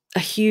difficult, a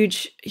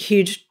huge,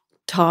 huge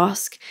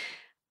task,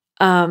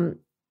 and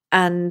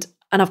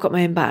I've got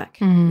my own back.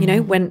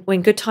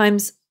 When good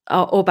times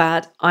are or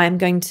bad, I am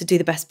going to do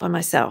the best by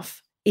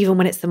myself, even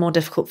when it's the more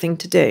difficult thing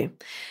to do.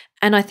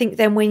 And I think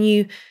then when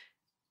you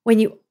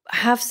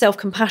have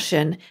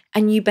self-compassion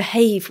and you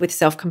behave with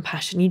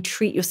self-compassion, you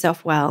treat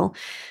yourself well,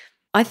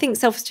 I think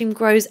self-esteem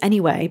grows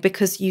anyway,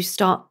 because you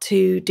start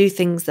to do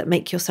things that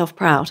make yourself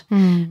proud,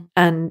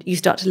 and you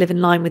start to live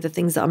in line with the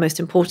things that are most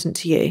important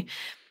to you.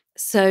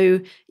 So,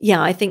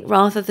 yeah, I think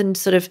rather than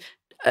sort of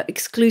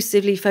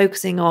exclusively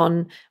focusing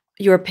on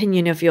your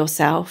opinion of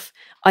yourself,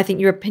 I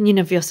think your opinion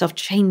of yourself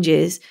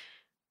changes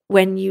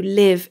when you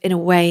live in a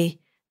way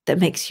that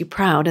makes you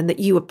proud and that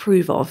you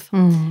approve of.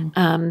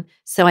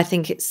 So I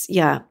think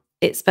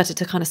it's better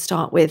to kind of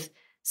start with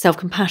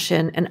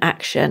self-compassion and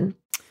action.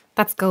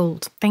 That's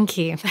gold. Thank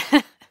you.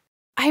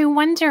 I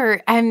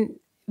wonder,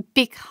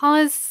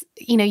 because,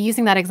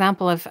 using that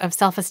example of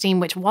self-esteem,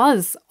 which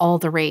was all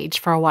the rage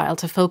for a while,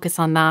 to focus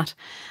on that,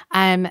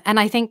 and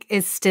I think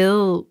is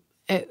still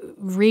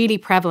really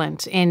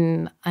prevalent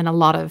in a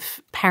lot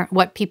of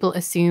what people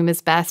assume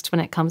is best when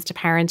it comes to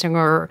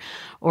parenting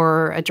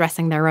or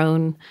addressing their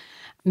own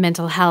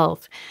mental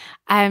health.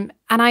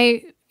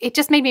 It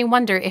just made me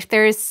wonder if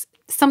there's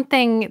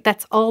something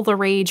that's all the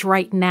rage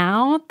right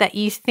now that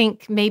you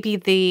think maybe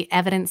the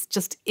evidence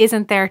just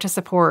isn't there to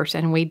support,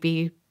 and we'd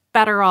be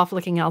better off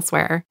looking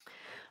elsewhere.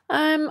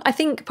 I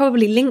think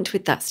probably linked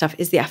with that stuff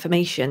is the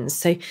affirmations.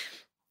 So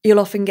you'll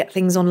often get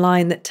things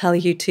online that tell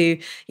you to,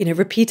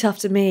 repeat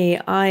after me,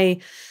 I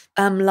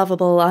am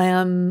lovable, I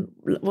am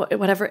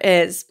whatever it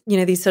is,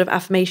 these sort of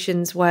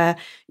affirmations where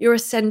you're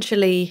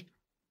essentially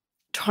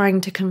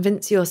trying to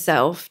convince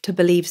yourself to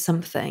believe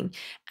something.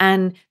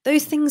 And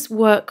those things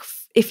work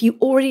if you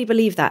already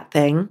believe that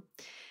thing.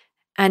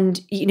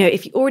 And,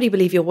 if you already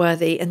believe you're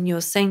worthy and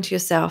you're saying to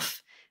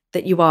yourself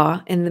that you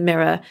are in the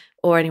mirror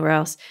or anywhere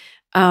else,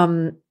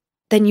 then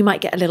you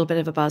might get a little bit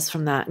of a buzz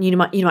from that. And you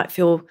might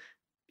feel,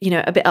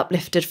 a bit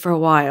uplifted for a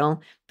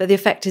while, but the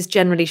effect is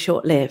generally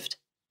short-lived.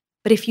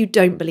 But if you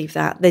don't believe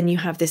that, then you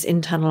have this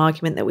internal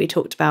argument that we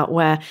talked about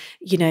where,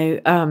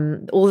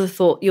 all the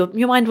thought,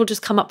 your mind will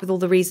just come up with all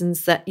the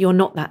reasons that you're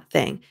not that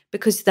thing,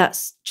 because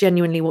that's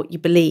genuinely what you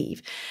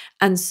believe.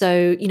 And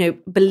so,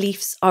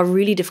 beliefs are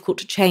really difficult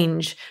to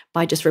change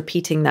by just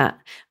repeating that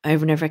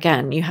over and over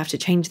again. You have to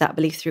change that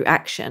belief through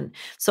action.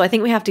 So I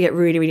think we have to get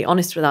really, really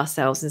honest with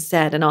ourselves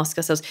instead and ask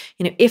ourselves,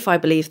 if I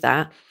believe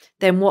that,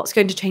 then what's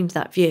going to change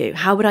that view?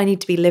 How would I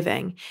need to be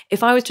living?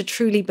 If I was to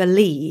truly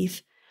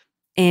believe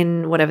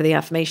in whatever the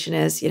affirmation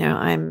is,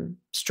 I'm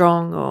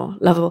strong or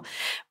lovable,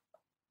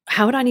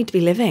 how would I need to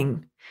be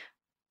living?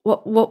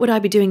 What would I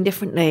be doing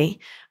differently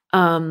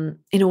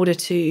in order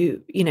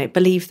to,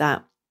 believe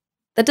that?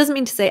 That doesn't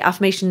mean to say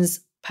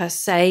affirmations per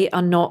se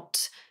are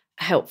not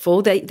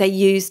helpful. They're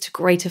used to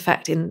great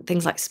effect in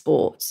things like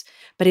sports,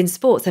 but in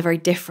sports they're very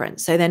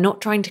different. So they're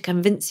not trying to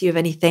convince you of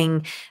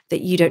anything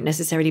that you don't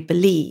necessarily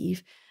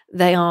believe.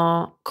 They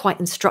are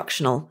quite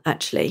instructional,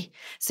 actually.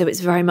 So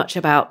it's very much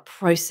about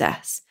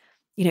process.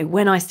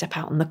 When I step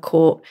out on the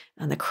court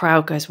and the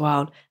crowd goes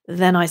wild,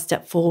 then I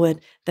step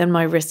forward, then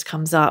my wrist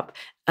comes up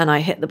and I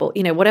hit the ball,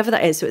 whatever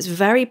that is. So it's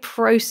very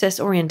process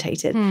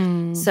orientated.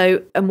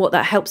 So, and what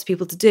that helps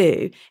people to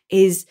do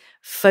is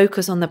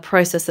focus on the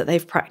process that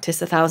they've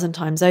practiced 1,000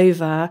 times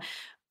over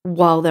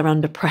while they're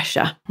under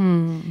pressure.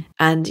 And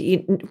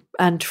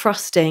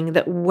trusting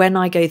that when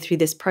I go through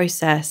this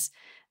process,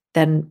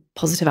 then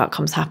positive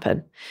outcomes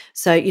happen.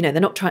 So, they're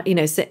not trying,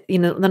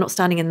 they're not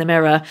standing in the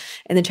mirror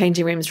in the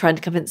changing rooms trying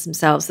to convince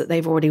themselves that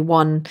they've already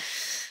won,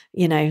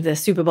 the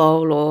Super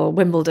Bowl or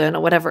Wimbledon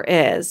or whatever it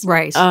is.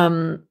 Right.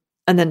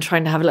 And then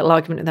trying to have a little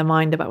argument in their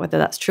mind about whether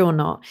that's true or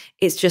not.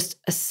 It's just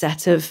a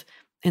set of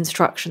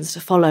instructions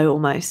to follow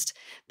almost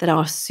that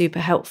are super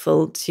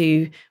helpful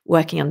to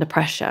working under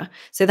pressure.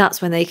 So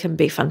that's when they can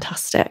be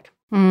fantastic.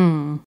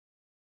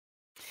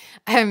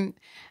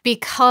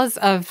 Because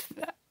of,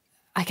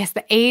 I guess,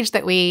 the age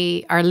that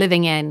we are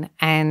living in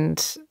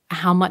and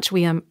how much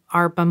we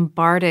are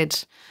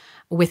bombarded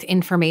with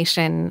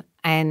information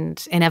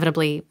and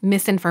inevitably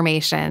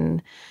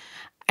misinformation.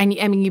 And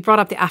I mean, you brought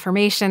up the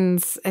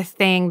affirmations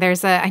thing.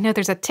 I know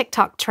there's a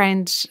TikTok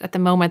trend at the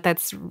moment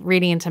that's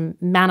really into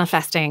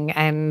manifesting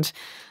and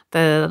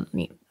I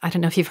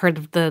don't know if you've heard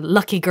of the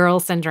lucky girl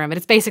syndrome, but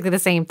it's basically the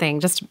same thing,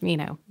 just,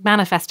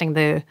 manifesting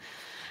the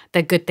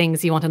good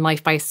things you want in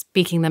life by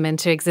speaking them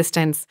into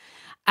existence.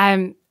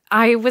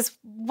 I was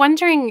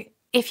wondering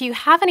if you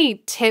have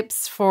any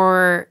tips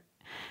for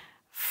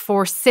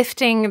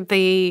sifting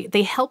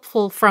the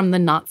helpful from the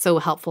not so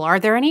helpful. Are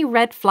there any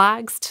red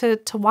flags to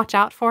watch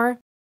out for?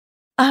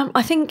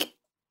 I think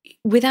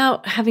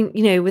without having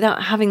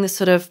the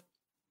sort of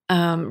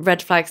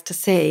red flags to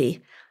see,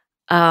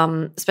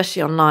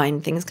 especially online,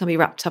 things can be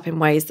wrapped up in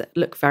ways that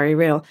look very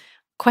real.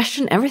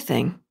 Question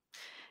everything.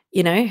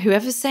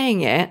 Whoever's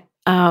saying it,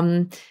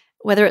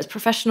 whether it's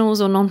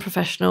professionals or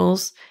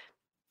non-professionals,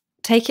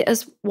 take it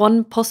as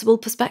one possible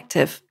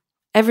perspective.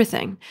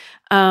 Everything.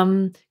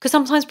 Because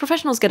sometimes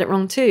professionals get it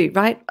wrong too,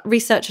 right?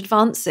 Research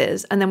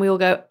advances and then we all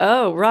go,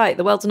 oh, right,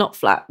 the world's not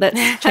flat.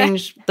 Let's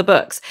change the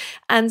books.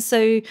 And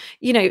so,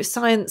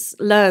 science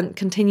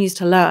continues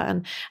to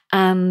learn.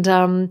 And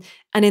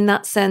in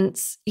that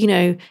sense,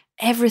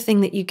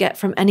 everything that you get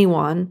from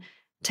anyone,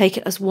 take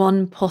it as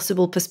one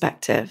possible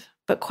perspective,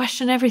 but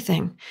question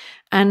everything.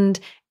 And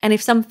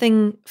if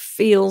something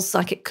feels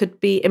like it could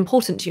be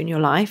important to you in your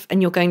life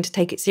and you're going to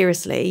take it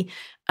seriously,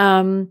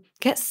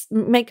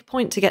 make a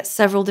point to get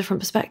several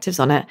different perspectives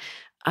on it,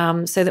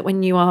 so that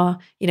when you are,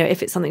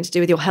 if it's something to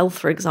do with your health,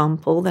 for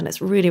example, then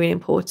it's really, really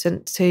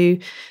important to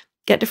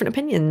get different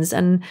opinions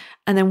and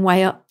then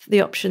weigh up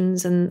the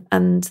options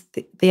and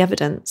the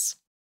evidence.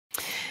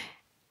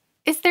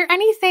 Is there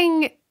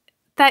anything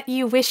that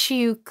you wish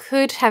you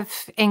could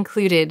have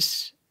included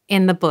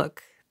in the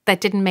book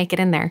that didn't make it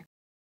in there?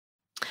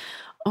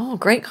 Oh,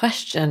 great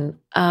question.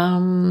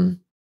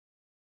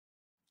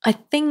 I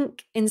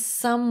think in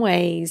some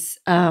ways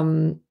it's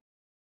a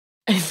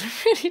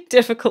really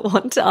difficult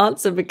one to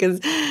answer because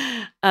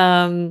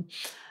I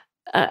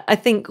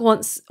think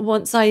once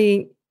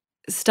I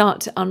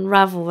start to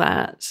unravel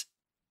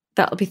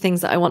that'll be things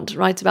that I want to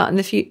write about in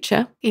the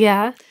future.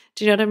 Yeah.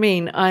 Do you know what I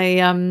mean?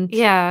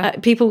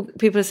 People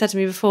have said to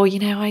me before,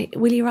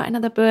 will you write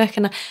another book?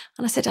 And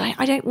I said,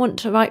 I don't want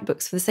to write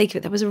books for the sake of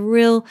it. There was a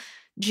real,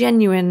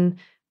 genuine,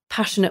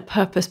 passionate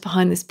purpose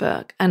behind this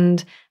book.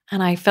 And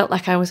I felt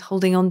like I was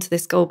holding on to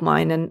this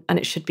goldmine and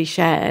it should be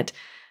shared.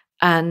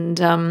 And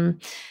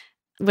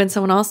when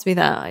someone asked me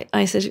that,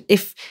 I said,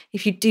 if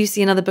you do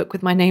see another book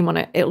with my name on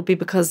it, it'll be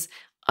because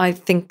I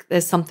think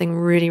there's something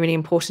really, really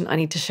important I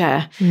need to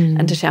share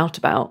and to shout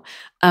about.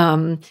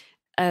 I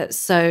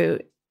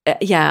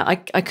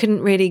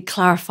couldn't really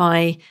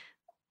clarify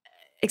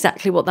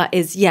exactly what that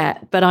is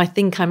yet, but I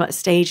think I'm at a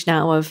stage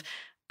now of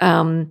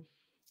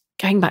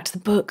going back to the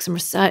books and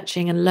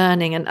researching and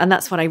learning, and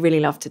that's what I really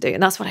love to do.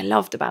 And that's what I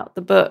loved about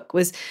the book,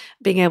 was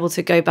being able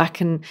to go back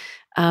and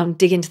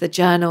dig into the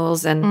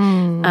journals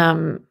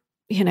and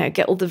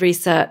get all the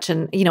research.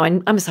 And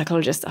I'm a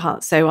psychologist at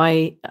heart, so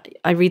I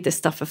read this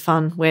stuff for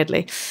fun,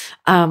 weirdly.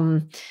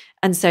 And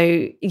so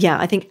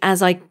I think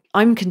as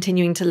I'm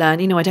continuing to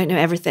learn, I don't know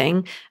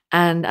everything,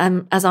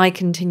 and as I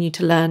continue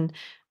to learn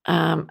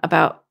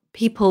about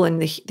people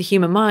and the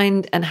human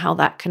mind and how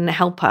that can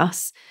help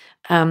us,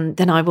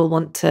 then I will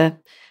want to,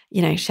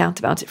 shout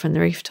about it from the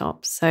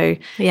rooftops. So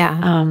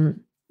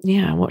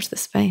watch the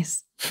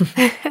space.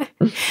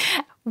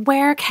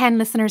 Where can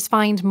listeners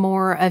find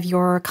more of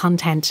your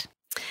content?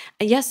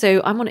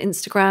 So I'm on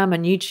Instagram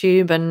and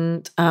YouTube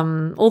and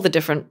all the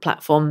different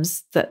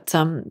platforms that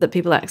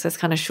people access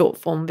kind of short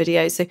form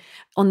videos. So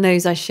on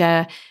those I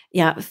share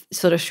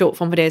sort of short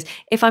form videos.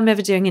 If I'm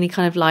ever doing any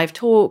kind of live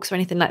talks or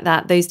anything like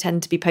that, those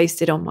tend to be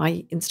posted on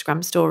my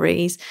Instagram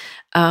stories.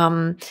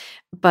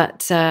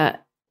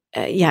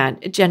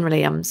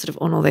 Generally I'm sort of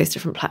on all those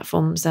different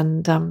platforms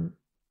and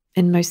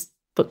in most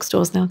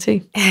bookstores now too.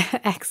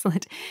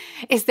 Excellent.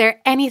 Is there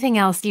anything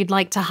else you'd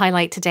like to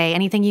highlight today?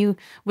 Anything you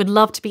would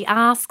love to be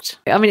asked?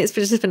 I mean, it's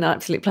just been an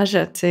absolute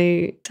pleasure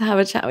to have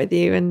a chat with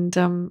you, and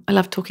I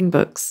love talking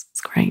books.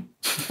 It's great.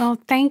 Oh,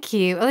 thank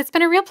you. Well, it's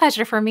been a real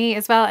pleasure for me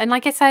as well. And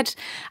like I said,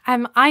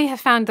 I have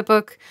found the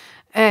book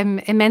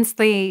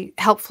immensely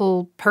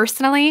helpful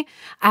personally.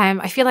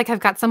 I feel like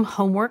I've got some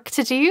homework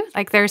to do.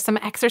 Like there's some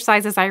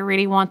exercises I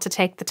really want to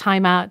take the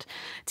time out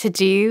to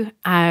do.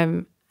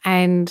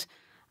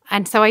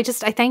 And so I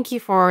thank you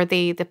for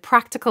the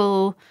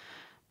practical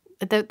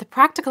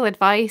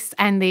advice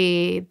and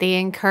the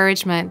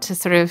encouragement to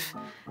sort of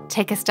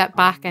take a step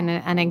back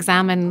and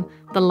examine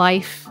the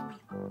life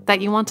that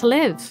you want to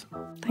live.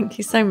 Thank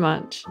you so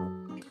much.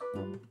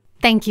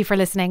 Thank you for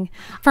listening.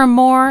 For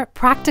more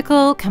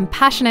practical,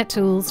 compassionate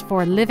tools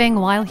for living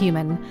while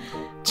human,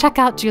 check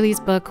out Julie's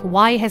book,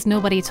 Why Has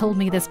Nobody Told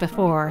Me This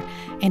Before,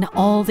 in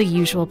all the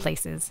usual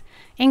places,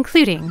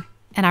 including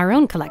in our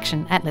own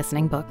collection at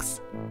Listening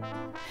Books.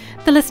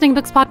 The Listening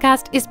Books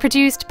podcast is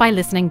produced by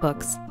Listening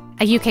Books,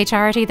 a UK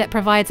charity that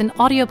provides an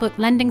audiobook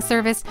lending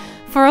service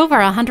for over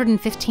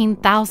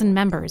 115,000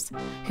 members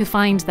who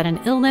find that an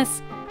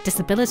illness,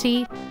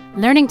 disability,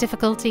 learning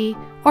difficulty,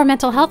 or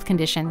mental health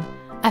condition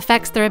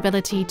affects their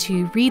ability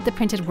to read the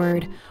printed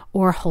word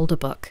or hold a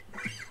book.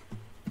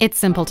 It's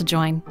simple to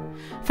join.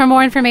 For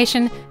more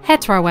information,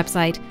 head to our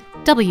website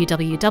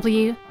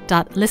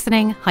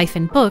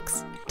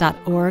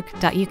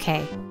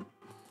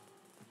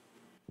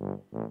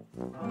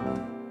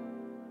www.listening-books.org.uk.